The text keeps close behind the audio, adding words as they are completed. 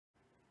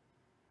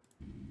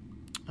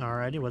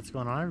Alrighty, what's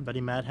going on,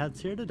 everybody? Madhats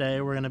here.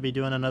 Today we're going to be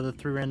doing another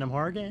 3 random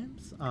horror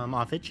games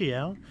off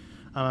itch.io.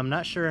 I'm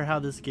not sure how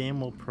this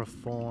game will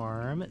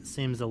perform. It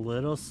seems a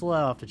little slow.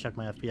 I'll have to check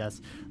my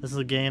FPS. This is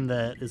a game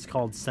that is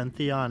called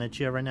Cynthia on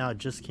itch.io right now. It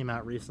just came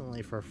out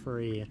recently for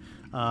free.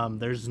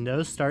 There's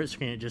no start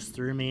screen. It just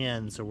threw me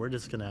in, so we're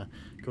just going to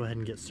go ahead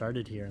and get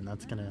started here, and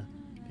that's going to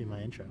be my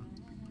intro.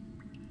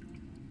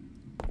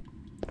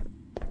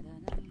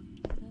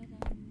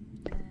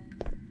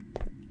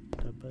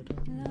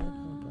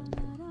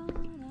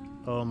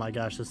 Oh my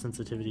gosh, the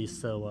sensitivity is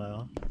so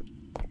low.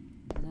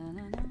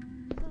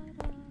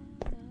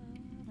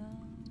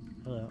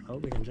 Hello. Oh,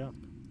 we can jump.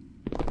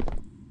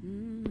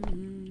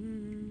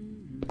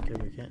 Okay,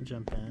 we can't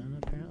jump in,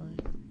 apparently.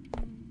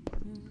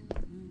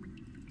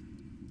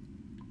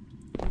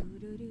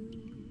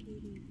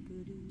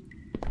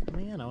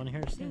 Man, I want to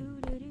hear her sing.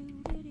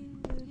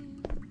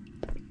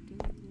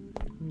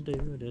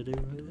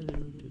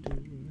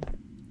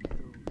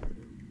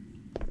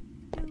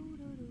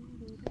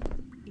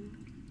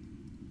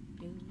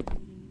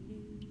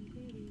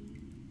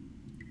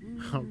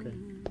 Okay.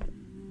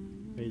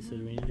 Wait, so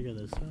do we need to go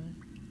this way?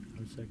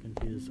 I'm so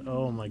confused.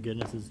 Oh my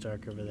goodness, it's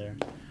dark over there.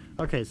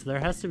 Okay, so there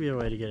has to be a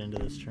way to get into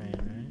this train,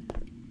 right?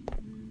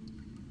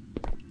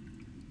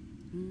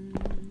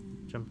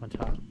 Jump on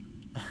top.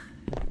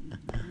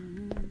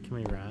 Can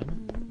we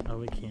run? Oh,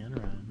 we can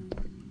run.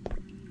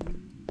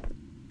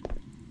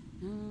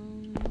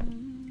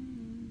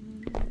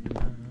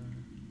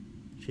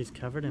 She's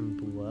covered in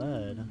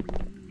blood.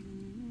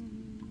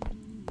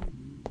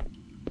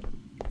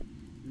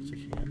 There's a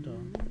candle.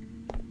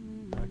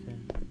 Okay,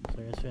 so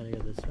I guess we gotta go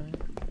this way.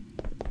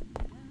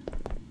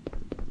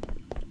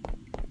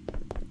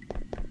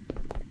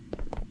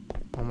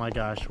 Oh my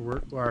gosh,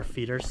 our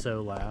feet are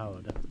so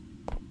loud.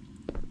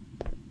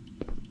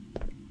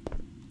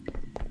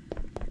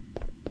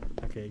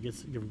 Okay, it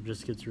just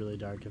gets really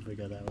dark if we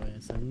go that way.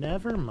 So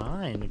never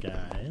mind,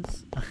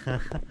 guys.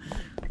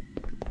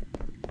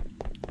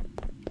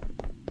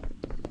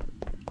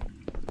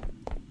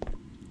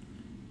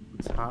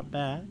 Let's hop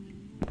back.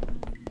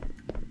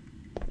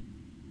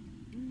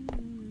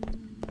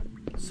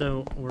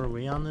 So, were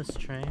we on this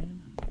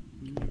train?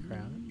 Can we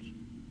crouch?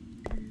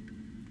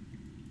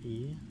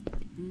 E?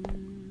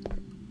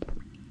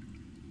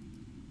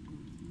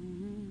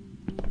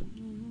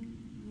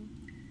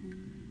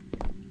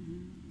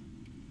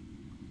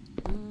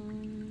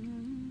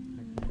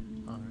 Okay,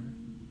 R.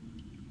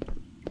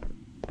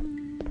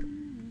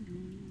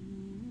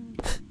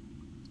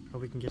 Oh,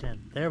 we can get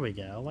in. There we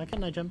go. Why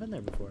couldn't I jump in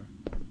there before?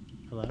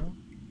 Hello?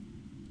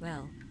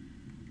 Well,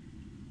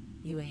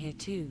 you were here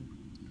too.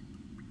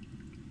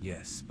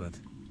 Yes, but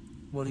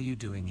what are you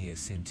doing here,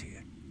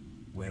 Cynthia?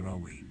 Where are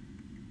we?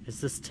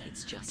 Is this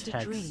It's just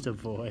text to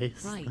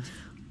voice? Right.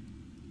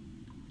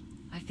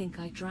 I think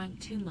I drank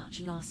too much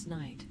last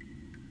night.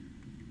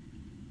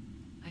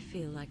 I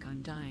feel like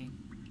I'm dying.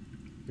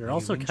 You're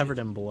also covered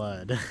in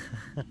blood.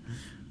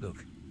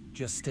 Look,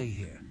 just stay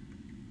here.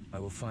 I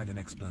will find an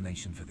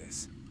explanation for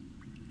this.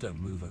 Don't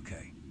move,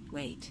 okay?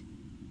 Wait.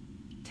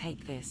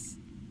 Take this.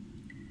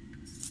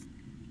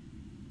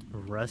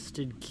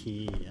 Rusted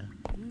key.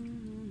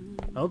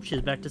 Oh,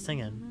 she's back to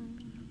singing.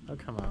 Oh,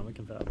 come on, we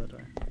can fit out the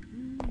door.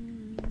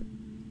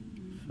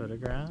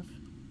 Photograph?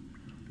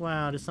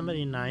 Wow, there's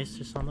somebody nice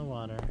just on the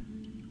water.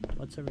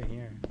 What's over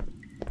here?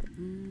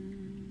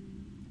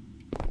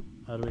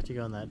 Oh, do we have to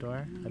go in that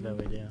door? I bet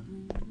we do.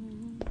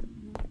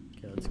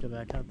 Okay, let's go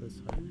back out this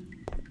way.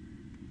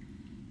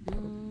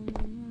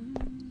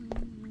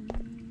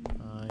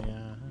 Oh,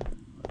 yeah.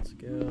 Let's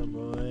go,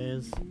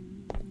 boys.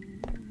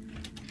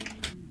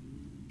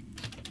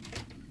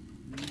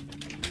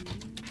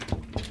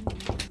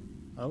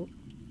 Oh.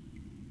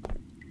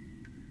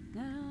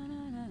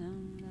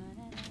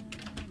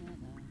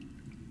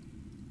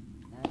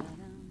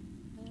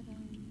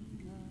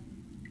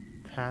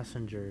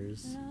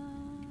 Passengers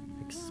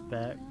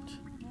expect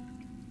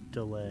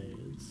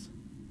delays.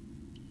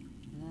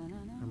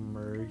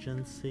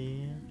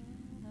 Emergency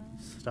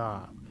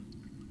stop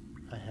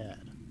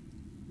ahead.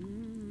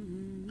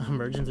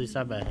 Emergency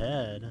stop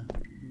ahead.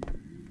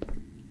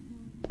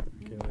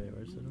 Okay, wait,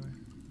 where's the door?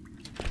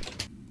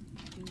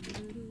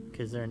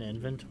 Okay, is there an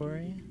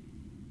inventory?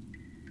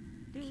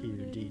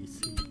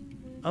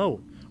 QDC.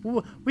 Oh,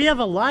 we have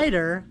a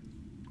lighter.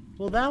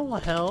 Well, that will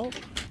help.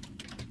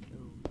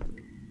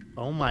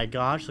 Oh my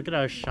gosh, look at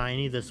how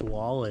shiny this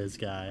wall is,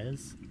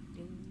 guys.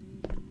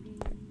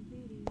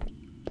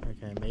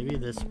 Okay, maybe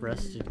this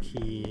rusted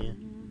key.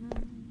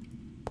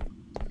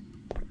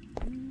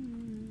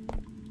 Can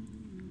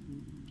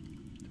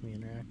we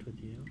interact with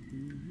you?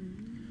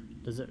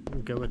 Does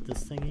it go with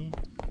this thingy?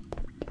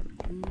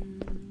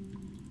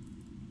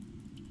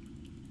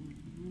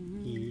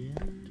 E,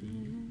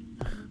 D.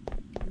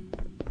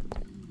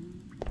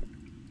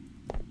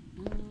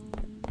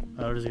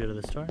 Oh, does it go to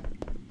this door?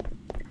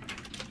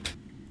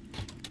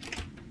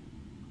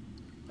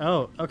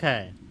 Oh,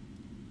 okay.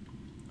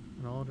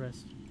 An old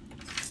rest.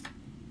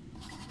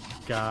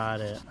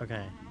 Got it.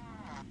 Okay.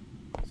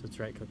 So it's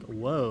right click.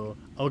 Whoa.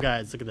 Oh,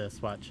 guys, look at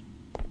this. Watch.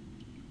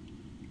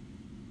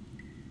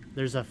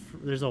 There's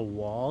a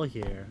wall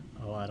here.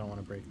 Oh, I don't want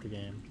to break the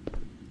game.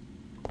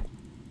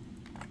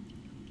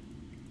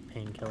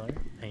 Painkiller,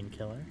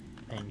 painkiller,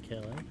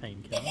 painkiller,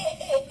 painkiller.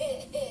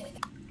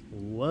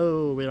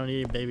 Whoa, we don't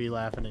need a baby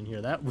laughing in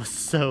here. That was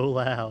so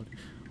loud.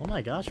 Oh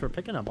my gosh, we're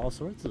picking up all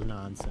sorts of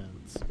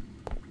nonsense.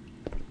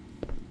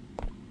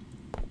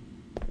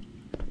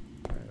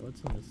 Alright,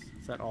 what's in this?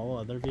 Is that all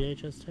other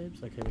VHS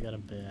tapes? Okay, we got a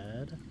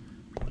bed.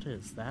 What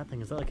is that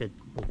thing? Is that like a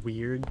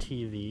weird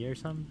TV or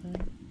something?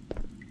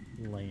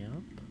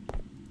 Lamp.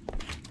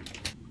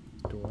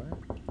 Door.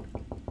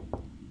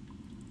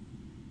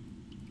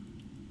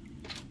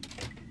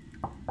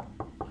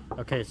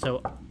 Okay,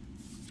 so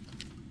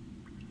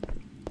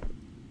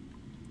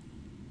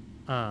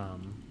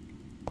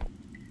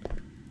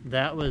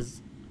that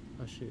was,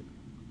 oh shoot,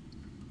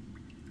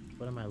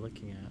 what am I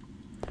looking at?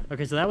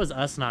 Okay, so that was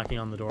us knocking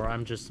on the door.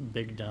 I'm just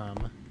big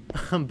dumb.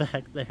 I'm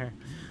back there.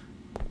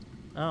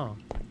 Oh,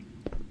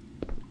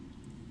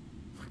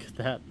 look at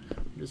that.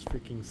 We're just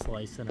freaking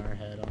slicing our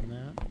head on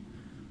that.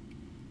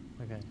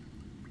 Okay,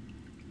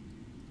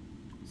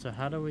 so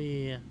how do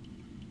we,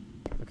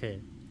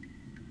 okay,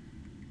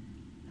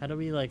 how do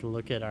we like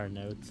look at our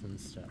notes and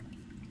stuff?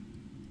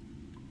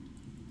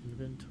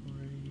 Inventory.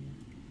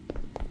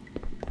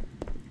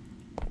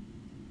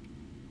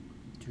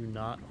 Do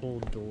not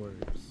hold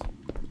doors.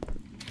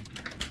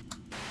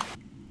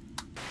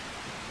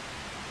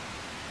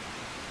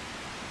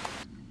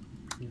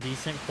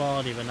 Decent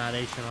quality, but not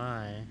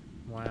HMI.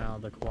 Wow,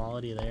 the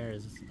quality there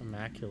is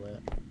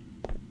immaculate.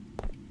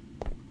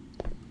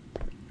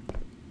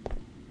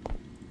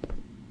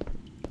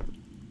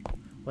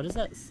 What is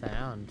that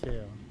sound,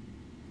 too?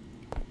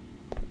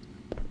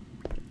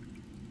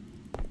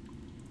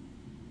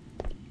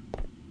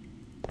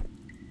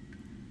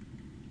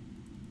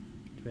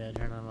 Do I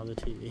turn on all the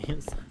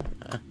TVs?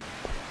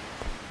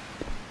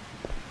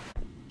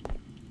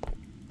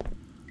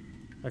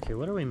 Okay,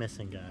 what are we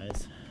missing,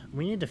 guys?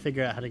 We need to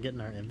figure out how to get in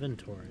our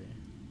inventory.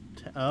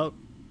 Oh!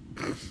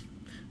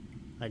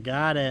 I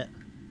got it!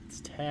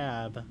 It's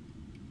tab.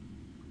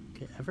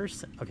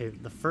 Okay,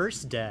 the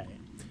first day,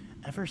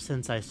 ever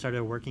since I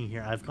started working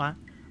here,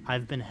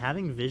 I've been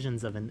having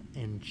visions of an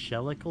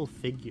angelical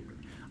figure.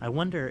 I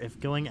wonder if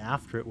going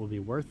after it will be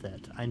worth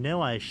it. I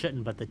know I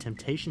shouldn't, but the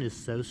temptation is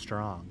so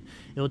strong.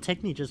 It will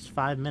take me just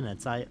 5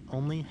 minutes. I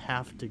only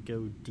have to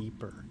go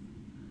deeper.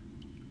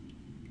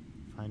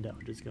 Find out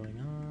what is going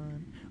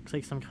on. Looks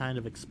like some kind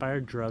of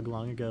expired drug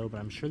long ago,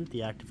 but I'm sure that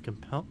the active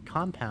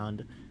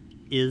compound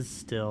is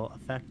still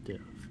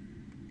effective.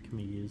 Can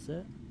we use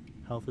it?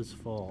 Health is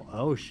full.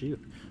 Oh, shoot.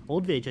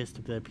 Old VHS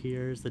tape that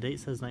appears. The date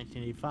says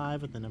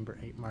 1985 with the number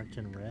 8 marked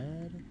in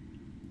red.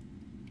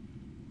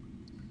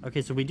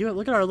 Okay, so we do it.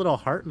 Look at our little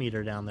heart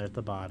meter down there at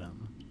the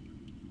bottom.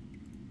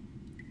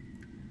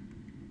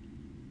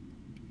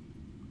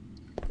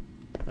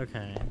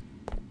 Okay.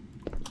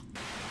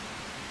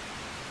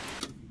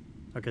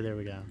 Okay, there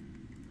we go.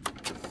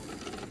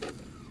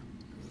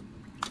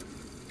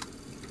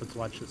 Let's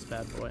watch this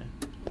bad boy.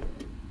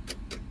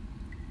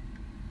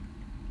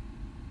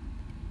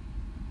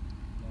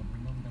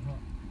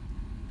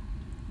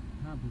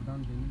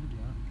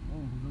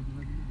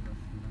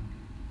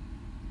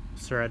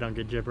 Sir, I don't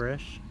get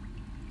gibberish.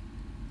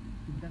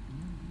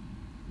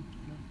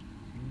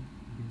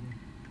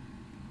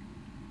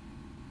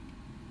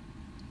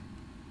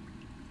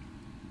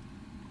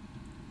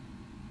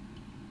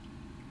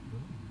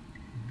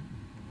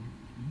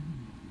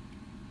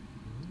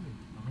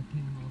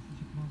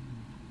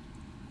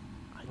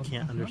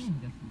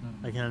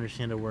 I can't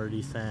understand a word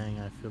he's saying.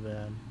 I feel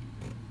bad.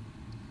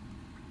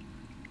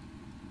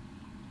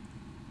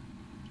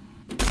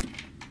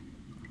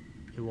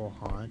 It will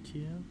haunt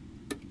you?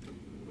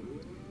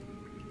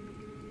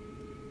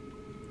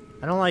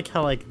 I don't like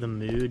how, like, the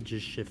mood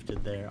just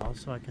shifted there.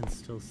 Also, I can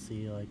still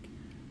see, like...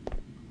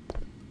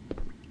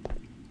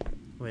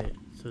 Wait,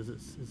 so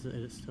is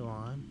it still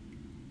on?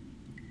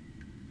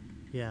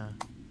 Yeah.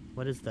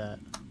 What is that?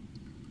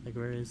 Like,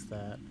 where is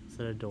that? Is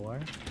that a door?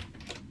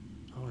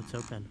 Oh, it's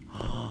open.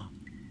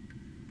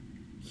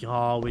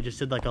 Y'all, we just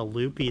did, like, a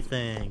loopy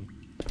thing.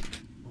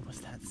 What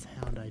was that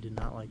sound? I did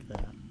not like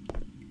that.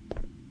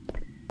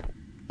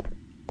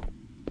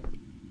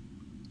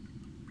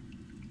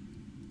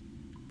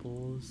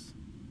 Bulls.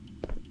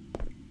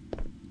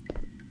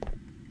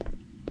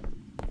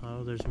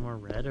 Oh, there's more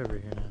red over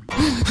here now.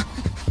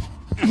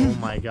 Oh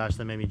my gosh,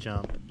 that made me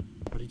jump.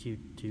 What did you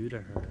do to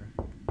her?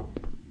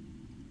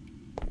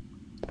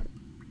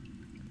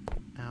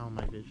 Ow,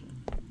 my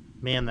vision.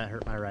 Man, that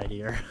hurt my right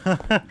ear.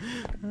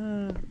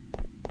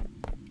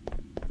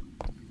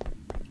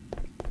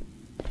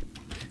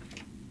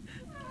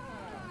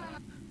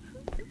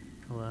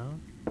 Hello?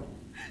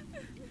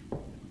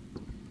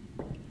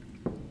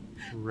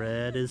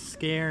 Red is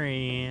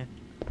scary.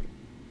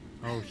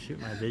 Oh shoot,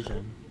 my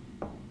vision.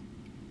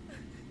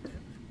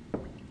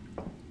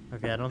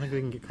 Okay, I don't think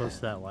we can get close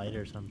to that light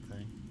or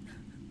something.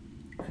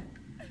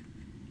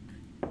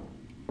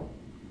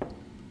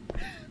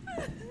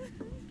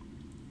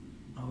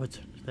 Oh,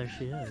 there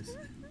she is.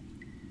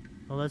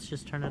 Well, let's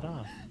just turn it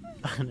off.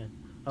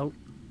 Oh,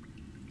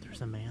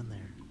 there's a man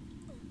there.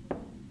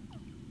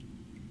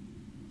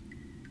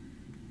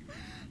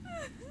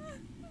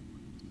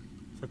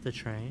 Is that the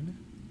train?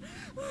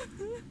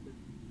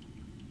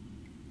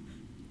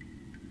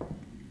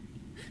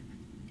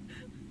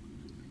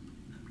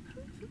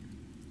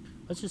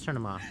 Let's just turn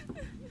them off.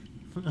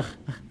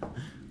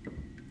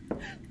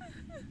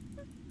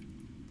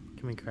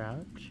 Can we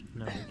crouch?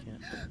 No, we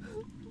can't.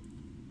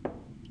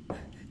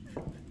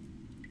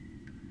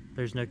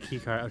 There's no key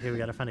card. Okay, we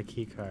gotta find a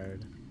key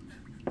card.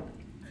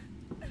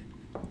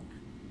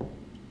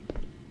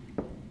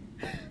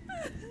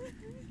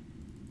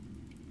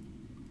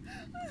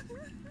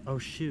 Oh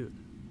shoot.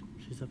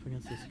 She's up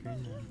against the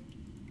screen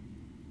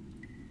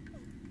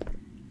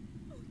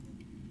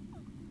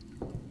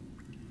now.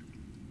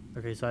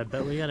 Okay, so I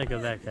bet we gotta go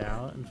back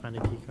out and find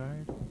a key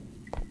card.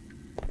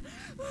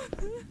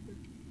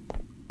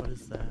 What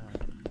is that?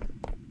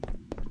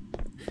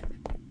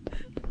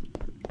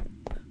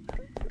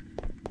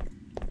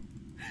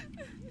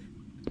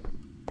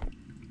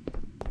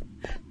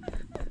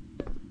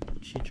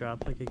 Did she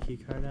drop like a key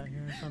card out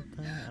here or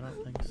something? I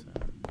don't think so.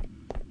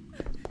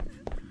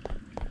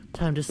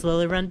 Time to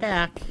slowly run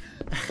back.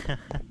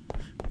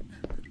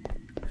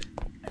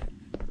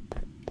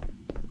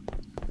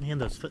 Man,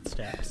 those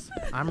footsteps.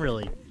 I'm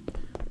really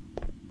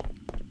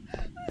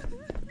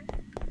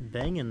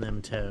banging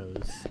them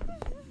toes.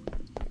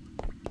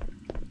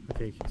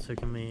 Okay, so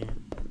can we...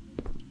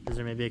 Is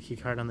there maybe a key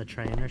card on the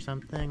train or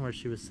something where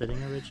she was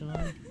sitting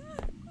originally?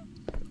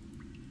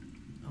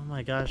 Oh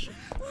my gosh.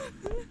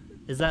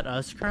 Is that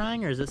us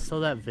crying or is it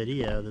still that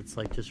video that's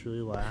like just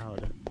really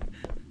loud?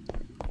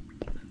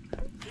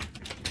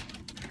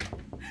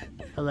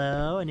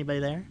 Hello? Anybody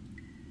there?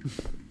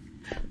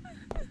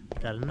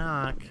 Gotta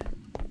knock.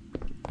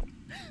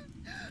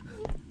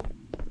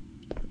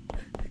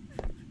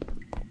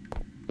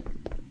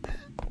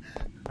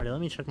 Alright, let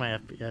me check my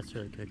FPS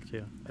really quick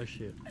too. Oh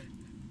shoot.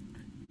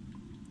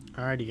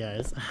 Alrighty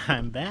guys,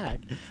 I'm back.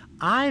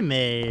 I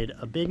made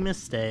a big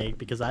mistake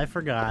because I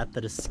forgot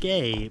that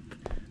escape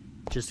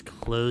just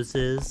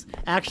closes.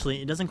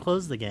 Actually, it doesn't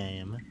close the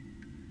game.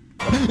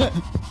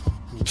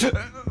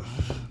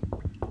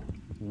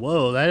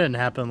 Whoa, that didn't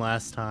happen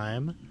last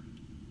time.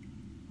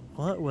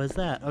 What was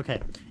that? Okay,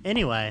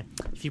 anyway,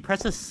 if you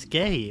press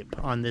escape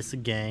on this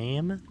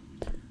game,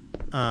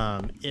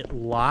 it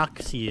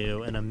locks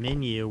you in a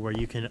menu where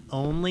you can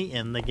only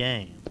end the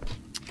game.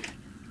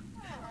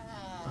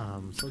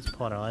 So let's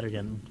pull out our lighter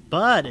again.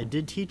 But it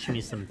did teach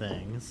me some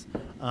things,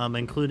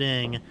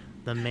 including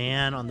the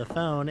man on the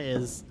phone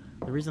is...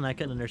 The reason I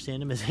couldn't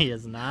understand him is he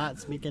is not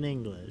speaking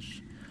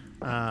English.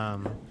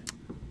 And,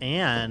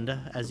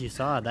 as you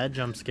saw, that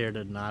jump scare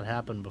did not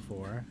happen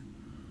before.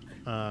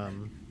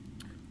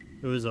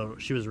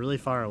 She was really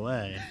far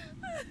away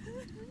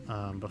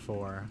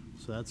before,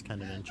 so that's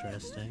kind of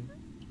interesting.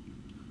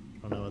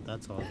 I don't know what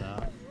that's all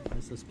about.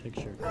 What's this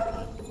picture?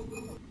 Okay.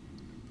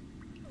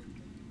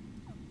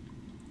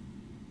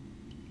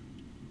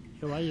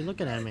 Yo, why are you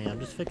looking at me? I'm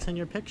just fixing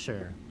your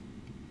picture.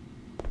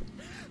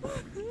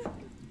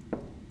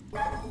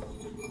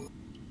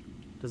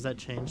 Does that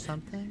change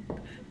something?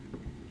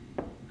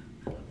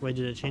 Wait,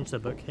 did it change the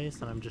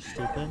bookcase and I'm just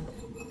stupid?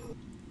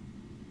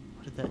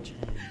 What did that change?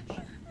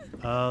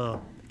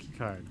 Oh, the key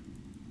card.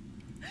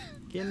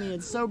 Give me,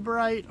 it's so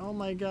bright! Oh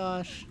my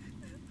gosh.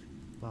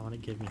 Well, I want to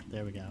give me,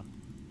 there we go.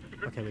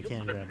 Okay, we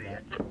can grab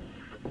that.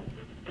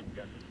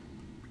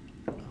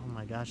 Oh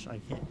my gosh,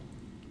 I can't.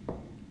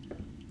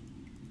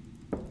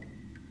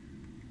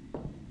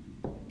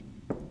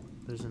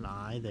 There's an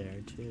eye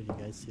there too, do you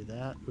guys see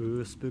that?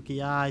 Ooh,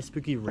 spooky eye,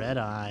 spooky red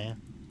eye.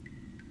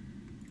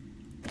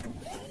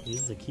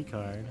 Use the key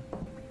card.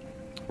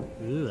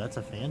 Ooh, that's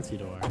a fancy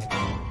door.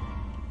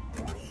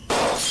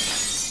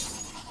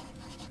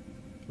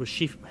 Was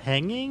she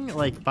hanging,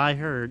 like, by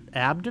her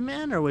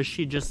abdomen, or was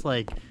she just,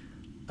 like,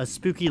 a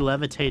spooky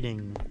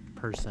levitating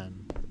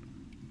person?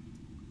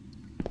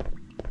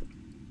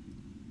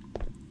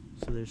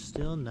 So there's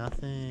still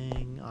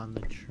nothing on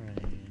the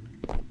train.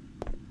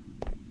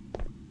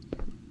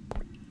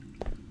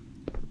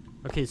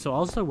 Okay, so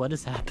also, what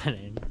is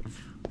happening?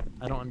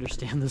 I don't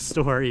understand the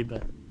story,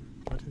 but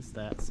what is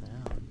that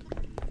sound?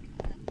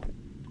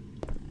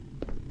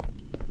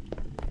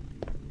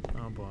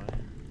 Oh boy.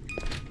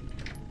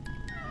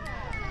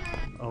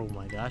 Oh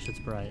my gosh, it's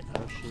bright.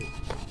 Oh shoot.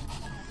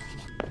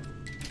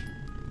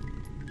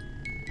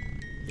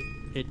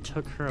 It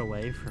took her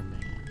away from me.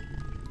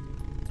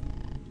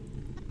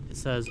 It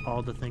says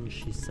all the things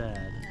she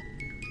said.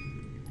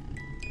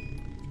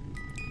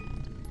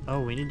 Oh,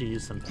 we need to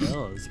use some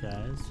pillows,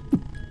 guys.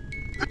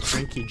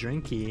 Drinky,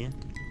 drinky.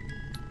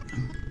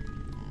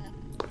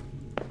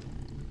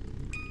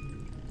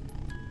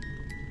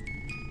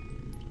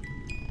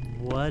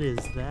 What is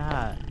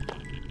that?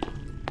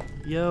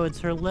 Yo, it's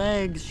her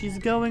legs. She's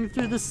going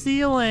through the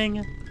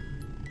ceiling.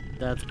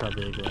 That's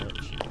probably a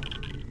glitch.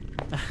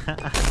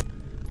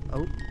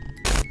 Oh.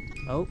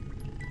 Oh.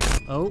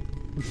 Oh.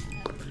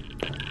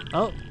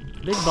 Oh.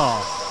 Big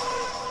ball.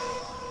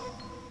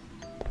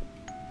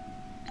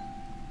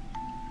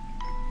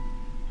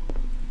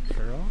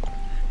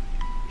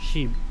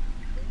 she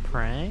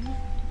praying?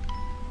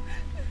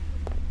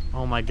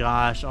 Oh my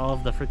gosh, all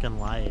of the freaking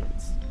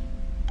lights.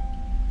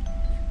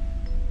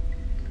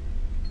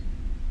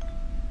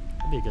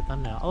 That'd be a good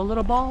thumbnail. Oh,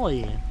 little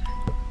Bolly.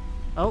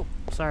 Oh,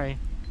 sorry.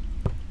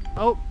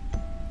 Oh,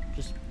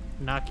 just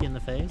knock you in the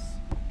face.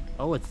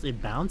 Oh,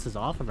 it bounces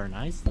off of her.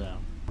 Nice though.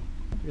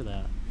 Look at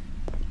that.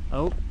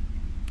 Oh,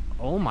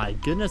 oh my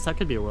goodness, that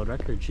could be a world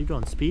record. She's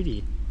going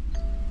speedy.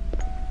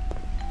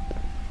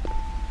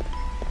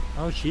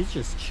 Oh, she's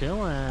just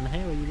chilling.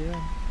 Hey, what are you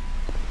doing?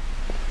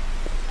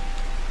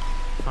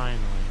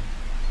 Finally.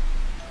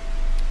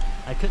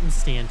 I couldn't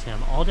stand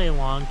him all day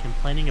long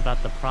complaining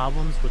about the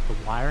problems with the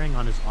wiring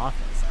on his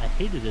office. I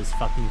hated his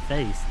fucking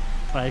face,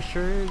 but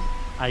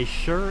I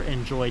sure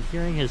enjoyed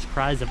hearing his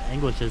cries of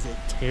anguish as it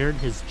teared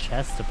his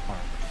chest apart.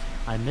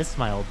 I miss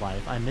my old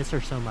life. I miss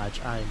her so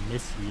much. I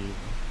miss you.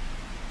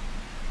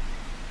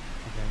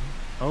 Okay.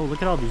 Oh,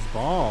 look at all these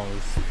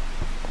balls.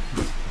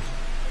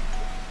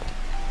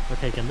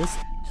 Okay, can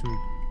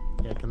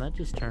that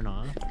just turn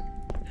off?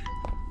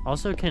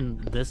 Also, can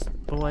this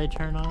boy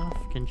turn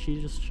off? Can she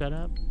just shut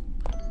up?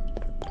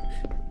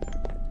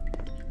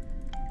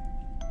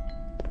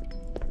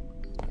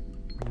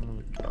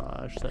 Oh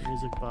gosh, that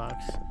music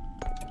box.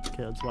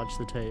 Okay, let's watch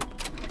the tape.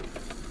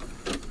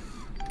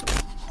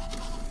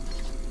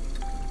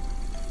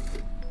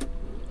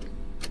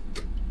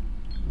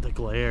 The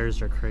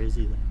glares are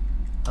crazy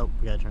though. Oh,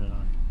 we gotta turn it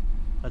on.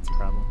 That's a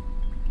problem.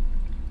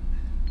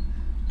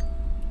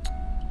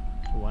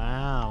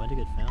 Wow, what a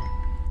good film.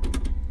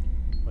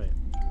 Wait.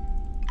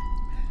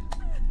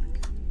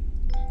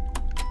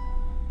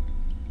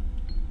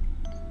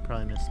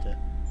 Probably missed it.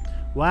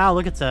 Wow,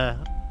 look, it's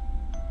a...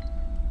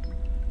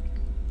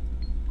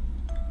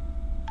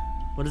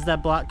 What is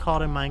that block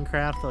called in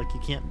Minecraft? Like, you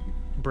can't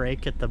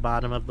break at the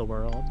bottom of the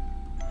world?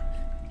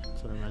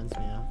 That's what it reminds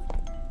me of.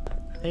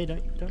 Hey,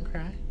 don't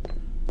cry.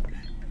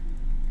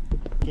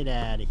 Get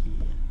out of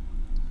here.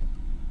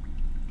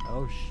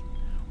 Oh,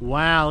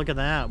 wow, look at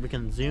that. We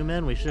can zoom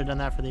in. We should have done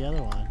that for the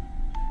other one.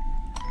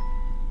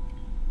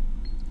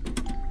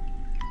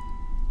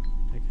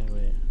 Okay,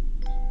 wait.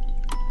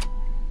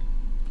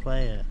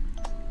 Play it.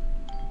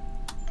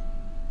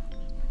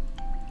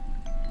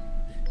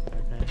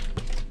 Okay.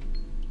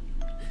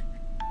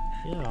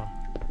 Yeah.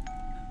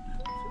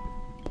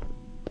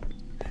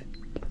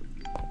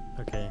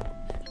 Okay.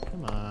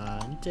 Come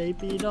on,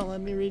 JP,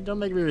 don't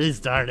make me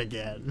restart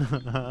again.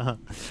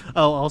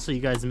 Oh, also, you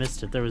guys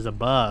missed it. There was a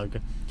bug.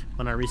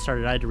 When I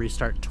restarted, I had to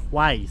restart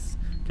twice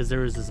because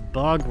there was this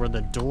bug where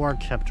the door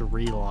kept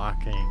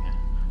relocking.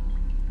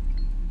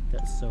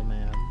 Got so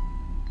mad.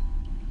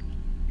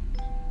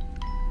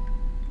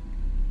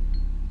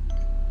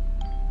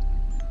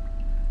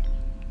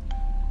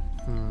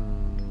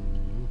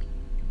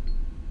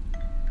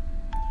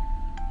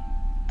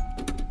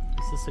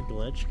 Is this a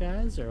glitch,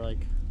 guys? Or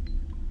like,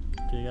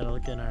 do you gotta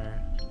look in our...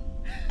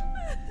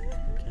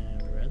 Okay,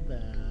 we read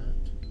that.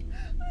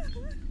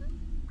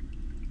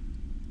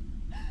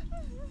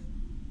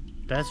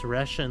 Best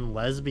Russian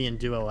lesbian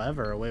duo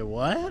ever. Wait,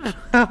 what?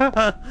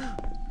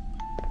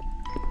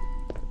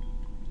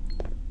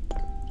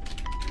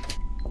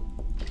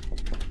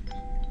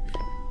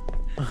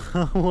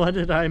 What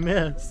did I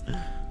miss?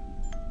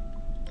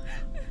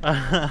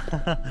 Oh,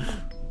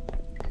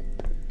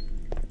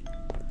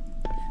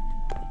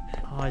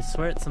 I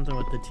swear it's something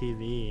with the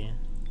TV.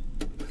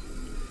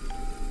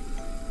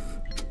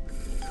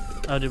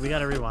 Oh, did we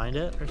gotta rewind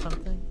it or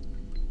something?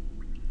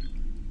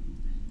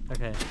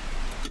 Okay.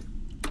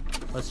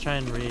 Let's try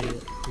and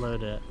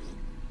reload it.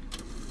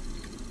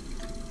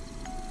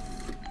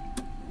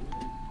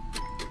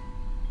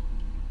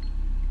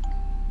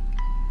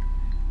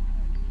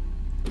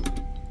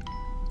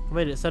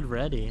 Wait, it said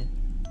ready.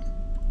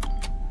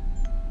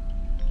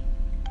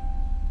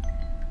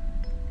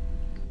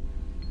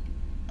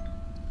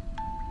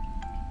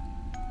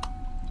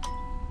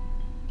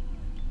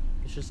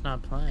 It's just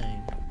not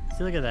playing.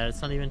 See, look at that.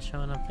 It's not even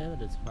showing up there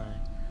that it's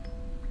playing.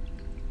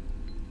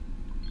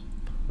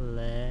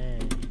 Play.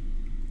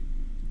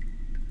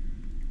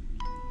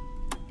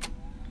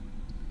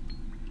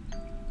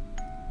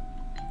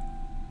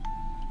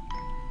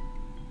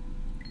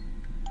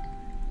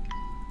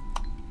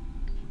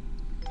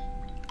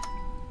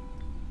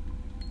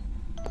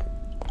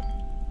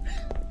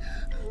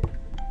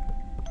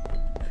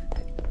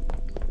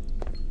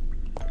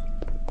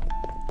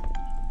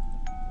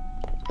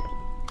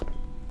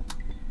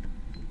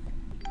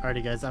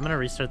 Alrighty guys, I'm gonna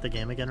restart the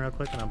game again real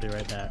quick and I'll be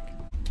right back.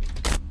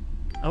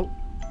 Oh,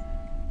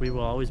 we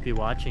will always be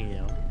watching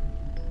you.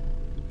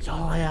 Yo,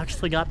 I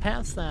actually got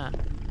past that.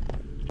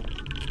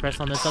 Let's press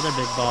on this other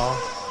big ball.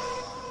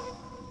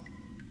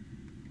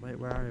 Wait,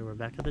 where are we? We're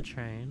back at the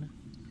train.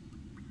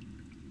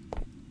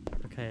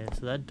 Okay,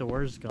 so that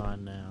door's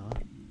gone now.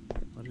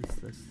 What is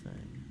this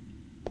thing?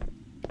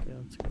 Okay,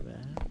 let's go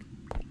back.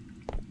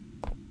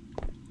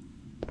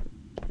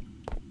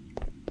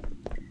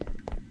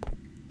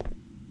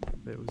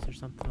 Wait, was there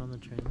something on the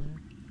train there?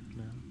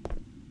 No.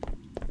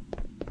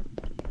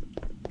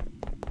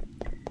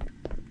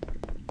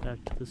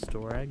 Back to the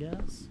store, I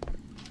guess.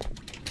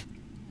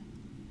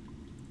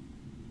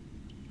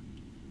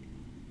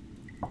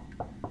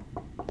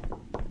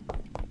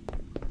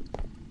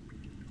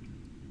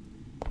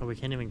 Oh, we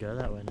can't even go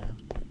that way now.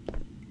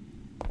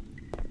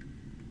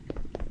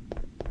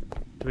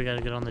 Do we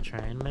gotta get on the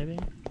train, maybe?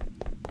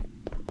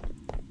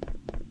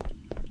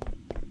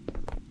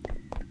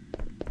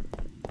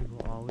 We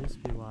will always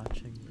be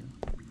watching you.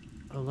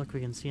 Oh, look, we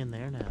can see in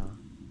there now.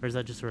 Or is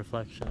that just a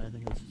reflection? I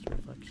think it's just a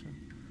reflection.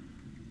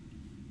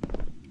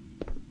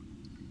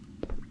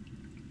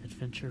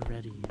 Adventure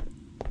ready.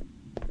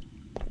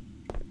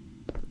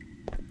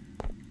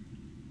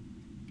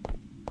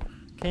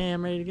 Okay,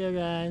 I'm ready to go,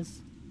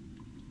 guys.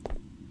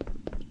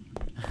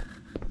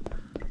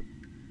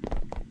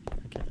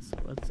 Okay, so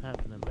what's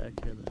happening back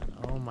here then?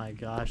 Oh my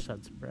gosh,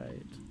 that's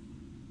bright.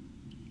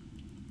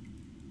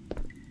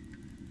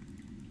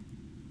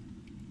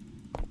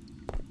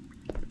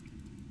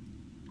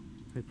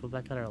 Can we pull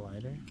back out our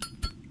lighter?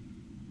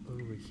 Oh,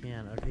 we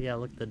can. Okay, yeah,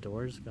 look, the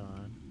door's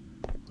gone.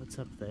 What's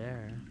up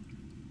there?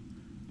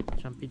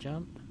 Jumpy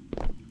jump?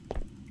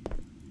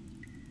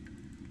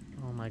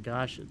 Oh my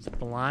gosh, it's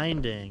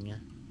blinding.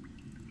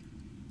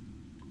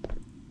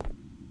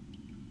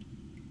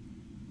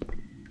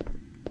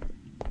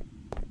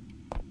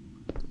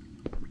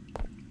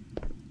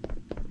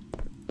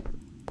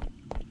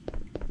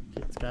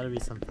 It's gotta be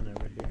something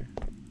over here.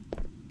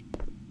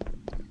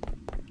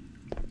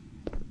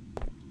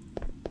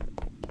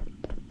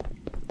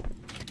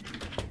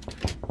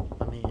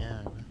 Let me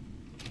in.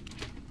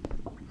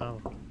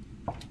 Oh.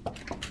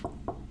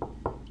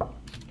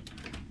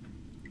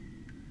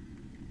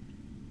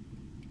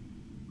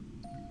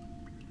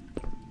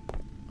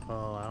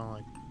 Oh, I don't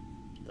like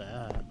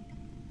that.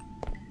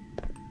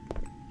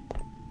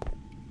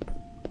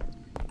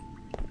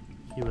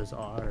 He was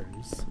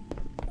ours.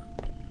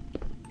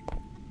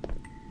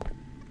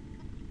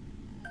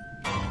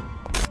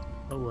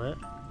 Oh, what?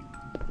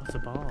 What's a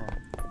ball?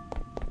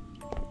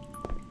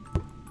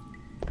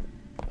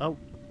 Oh,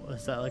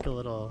 is that like a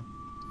little...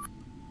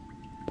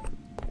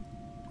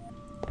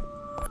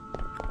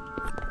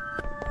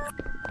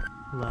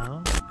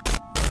 Hello?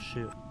 Oh,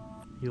 shoot.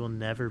 You will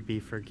never be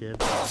forgiven.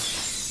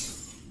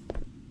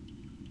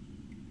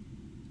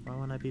 Why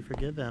won't I be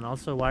forgiven?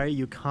 Also, why are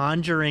you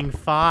conjuring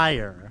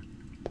fire?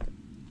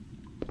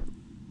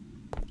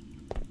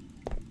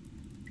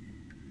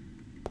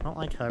 I don't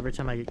like how every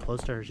time I get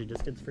close to her, she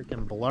just gets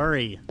freaking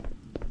blurry.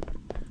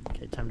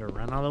 Okay, time to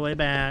run all the way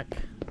back.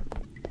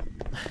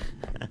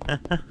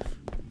 Okay,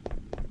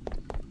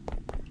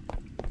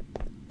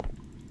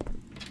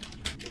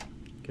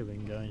 we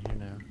can go in here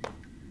now.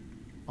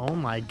 Oh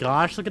my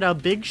gosh, look at how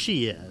big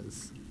she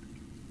is.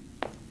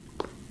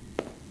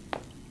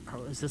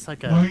 Oh, is this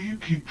like a... Why you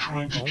keep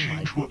trying to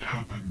change what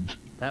happened?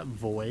 That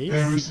voice?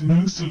 There is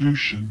no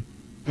solution.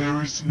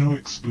 There is no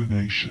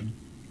explanation.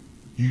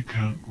 You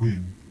can't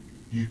win.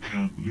 You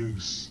can't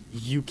lose.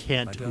 You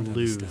can't I don't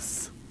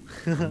lose.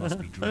 I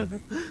must be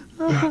dreaming.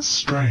 That's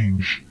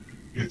strange.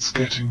 It's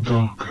getting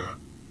darker.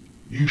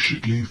 You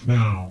should leave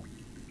now.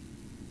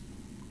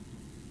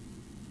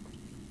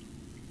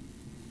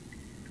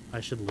 I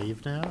should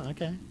leave now?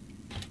 Okay.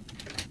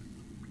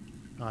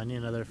 Oh, I need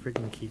another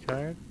freaking key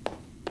card.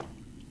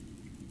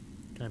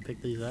 Can I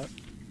pick these up?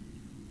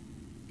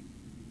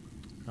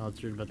 Oh,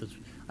 let's read about this.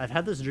 I've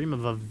had this dream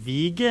of a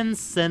vegan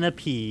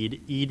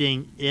centipede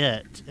eating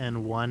it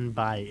in one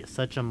bite.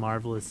 Such a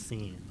marvelous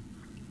scene.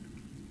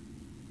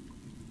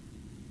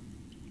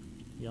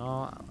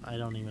 Y'all, I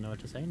don't even know what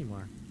to say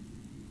anymore.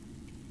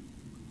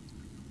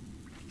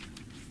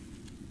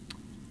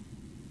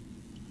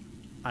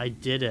 I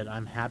did it.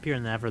 I'm happier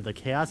than ever. The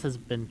chaos has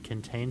been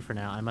contained for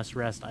now. I must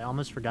rest. I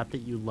almost forgot that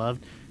you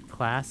loved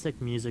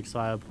classic music, so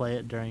I will play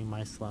it during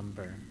my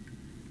slumber.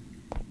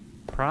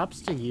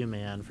 Props to you,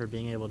 man, for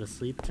being able to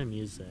sleep to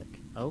music.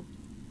 Oh,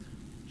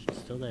 she's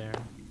still there.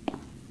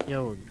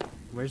 Yo,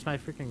 where's my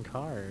freaking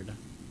card?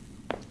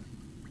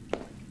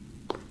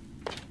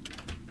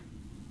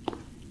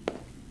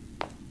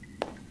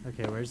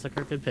 Okay, where's the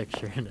crooked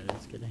picture? No,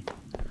 just kidding.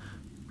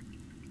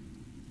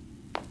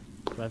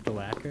 Do I have to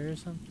whack her or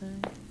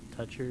something?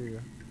 Touch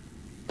her?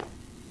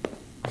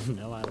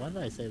 No, why did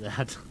I say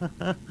that?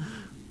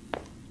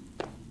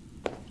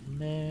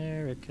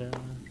 America.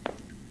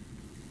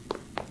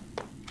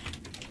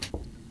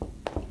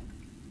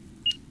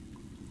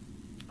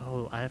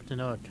 Oh, I have to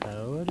know a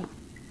code?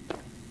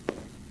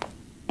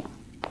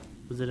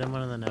 Was it in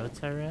one of the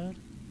notes I read?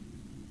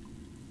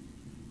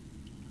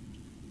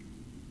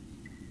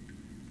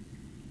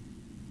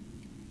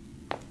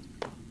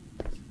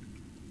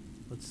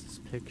 What's this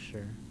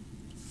picture?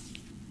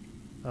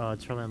 Oh,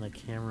 it's probably on the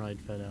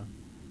Cameroid photo.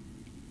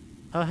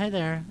 Oh, hey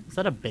there. Is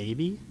that a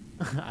baby?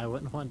 I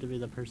wouldn't want to be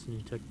the person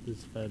who took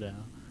this photo.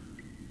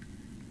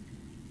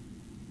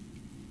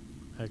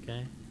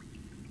 Okay.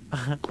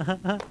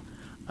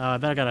 Oh, I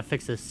bet I gotta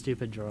fix this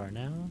stupid drawer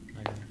now.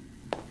 Okay.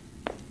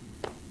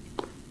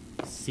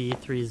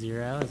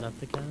 C30, is that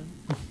the code?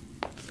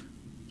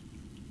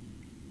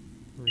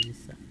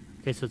 Reset.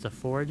 Okay, so it's a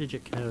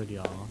 4-digit code,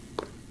 y'all.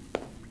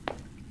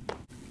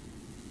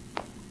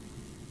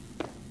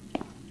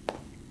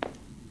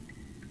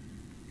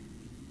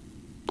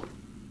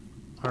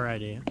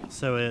 Alrighty,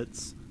 so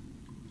it's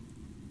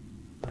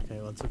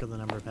Okay, let's look at the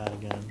number pad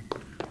again.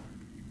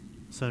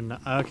 So,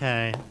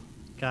 okay.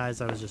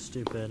 Guys, I was just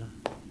stupid.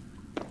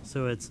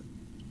 So it's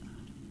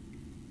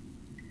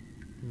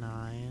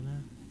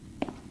 9.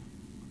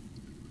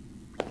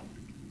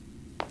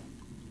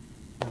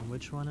 And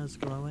which one is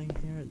glowing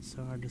here? It's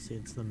so hard to see.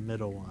 It's the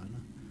middle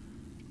one.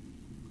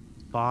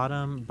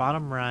 Bottom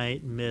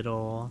right,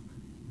 middle,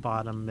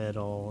 bottom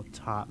middle,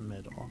 top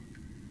middle.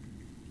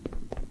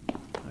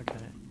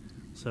 Okay.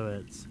 So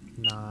it's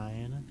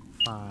 9,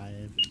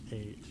 5,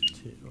 8,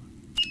 2.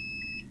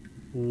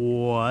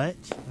 What?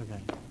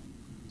 Okay.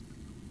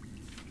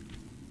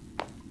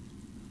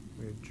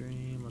 Weird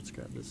dream. Let's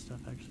grab this stuff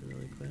actually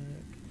really quick.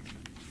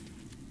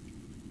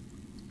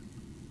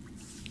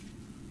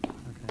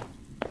 Okay.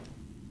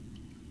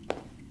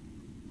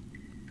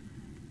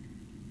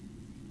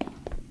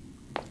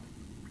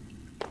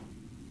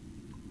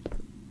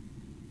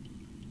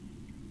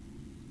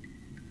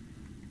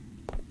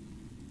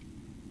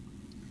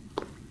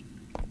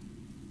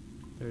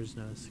 There's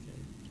no escape.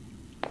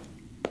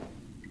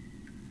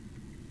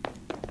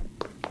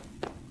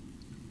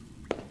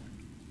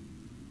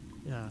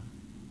 Yeah.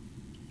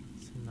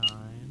 It's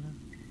 9.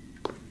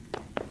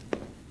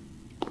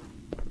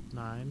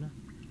 9.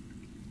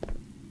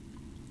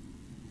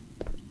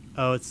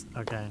 Oh, it's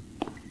okay.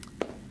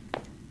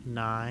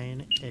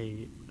 9,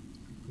 8.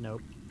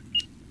 Nope.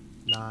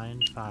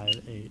 9, 5,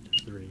 8,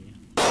 3.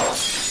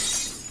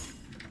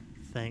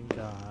 Thank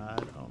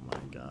God. Oh my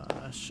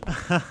gosh.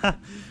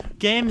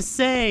 Game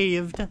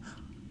saved!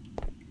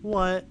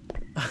 What?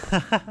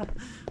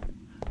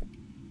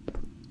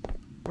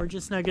 We're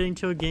just now getting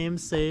to a game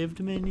saved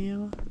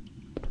menu.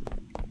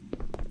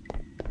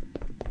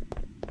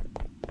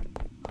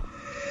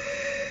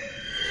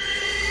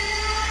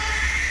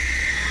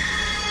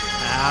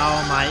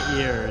 Ow, my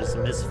ears.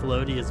 Miss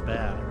Floaty is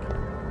back.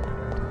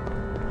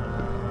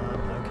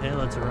 Okay,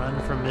 let's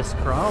run from Miss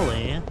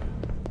Crawley.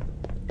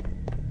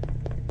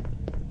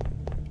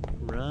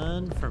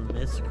 Run from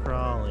Miss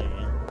Crawley.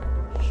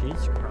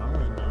 She's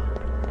crawling now.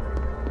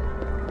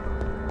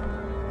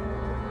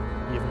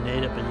 You've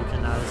made it, but you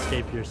cannot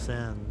escape your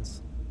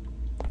sins.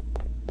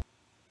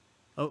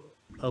 Oh,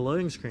 a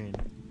loading screen.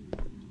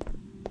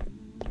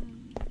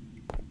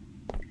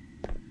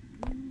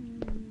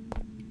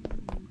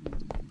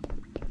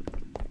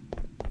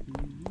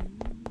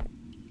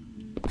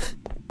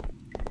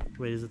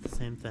 Wait, is it the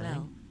same thing?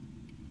 Well,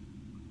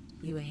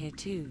 you were here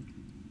too.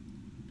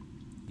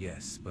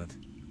 Yes, but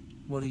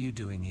what are you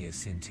doing here,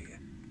 Cynthia?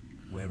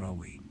 Where are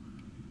we?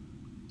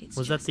 It's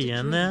Was that just the a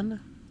end dream. then?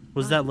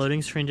 Was that Right.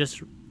 loading screen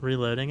just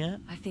reloading it?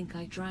 I think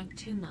I drank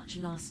too much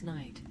last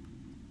night.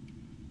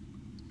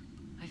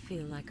 I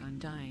feel like I'm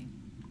dying.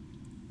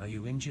 Are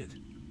you injured?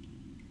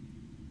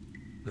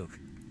 Look,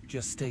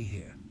 just stay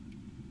here.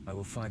 I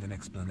will find an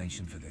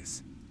explanation for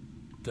this.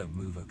 Don't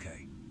move,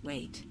 okay?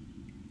 Wait.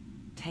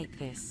 Take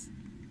this.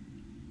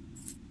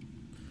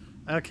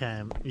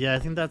 Okay, yeah, I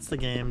think that's the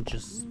game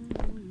just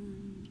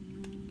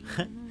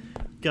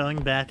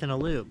going back in a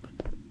loop.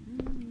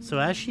 So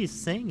as she's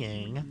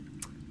singing,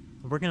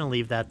 we're going to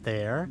leave that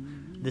there.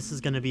 This is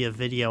going to be a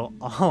video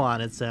all on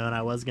its own.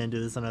 I was going to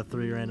do this on a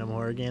 3 random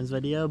horror games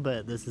video,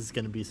 but this is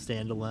going to be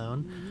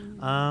standalone.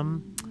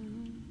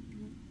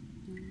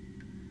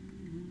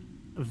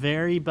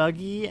 Very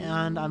buggy,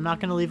 and I'm not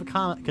going to leave a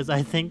comment because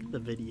I think the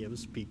video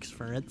speaks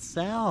for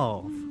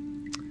itself.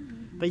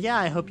 But yeah,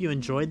 I hope you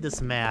enjoyed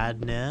this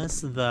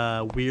madness,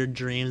 the weird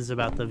dreams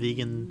about the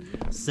vegan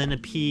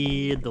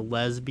centipede, the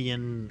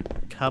lesbian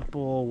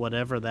couple,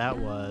 whatever that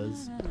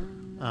was.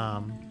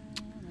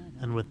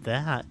 And with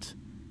that,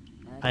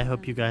 I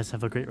hope you guys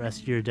have a great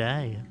rest of your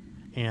day,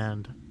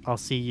 and I'll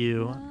see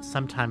you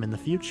sometime in the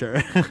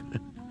future.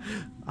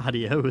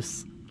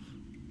 Adios.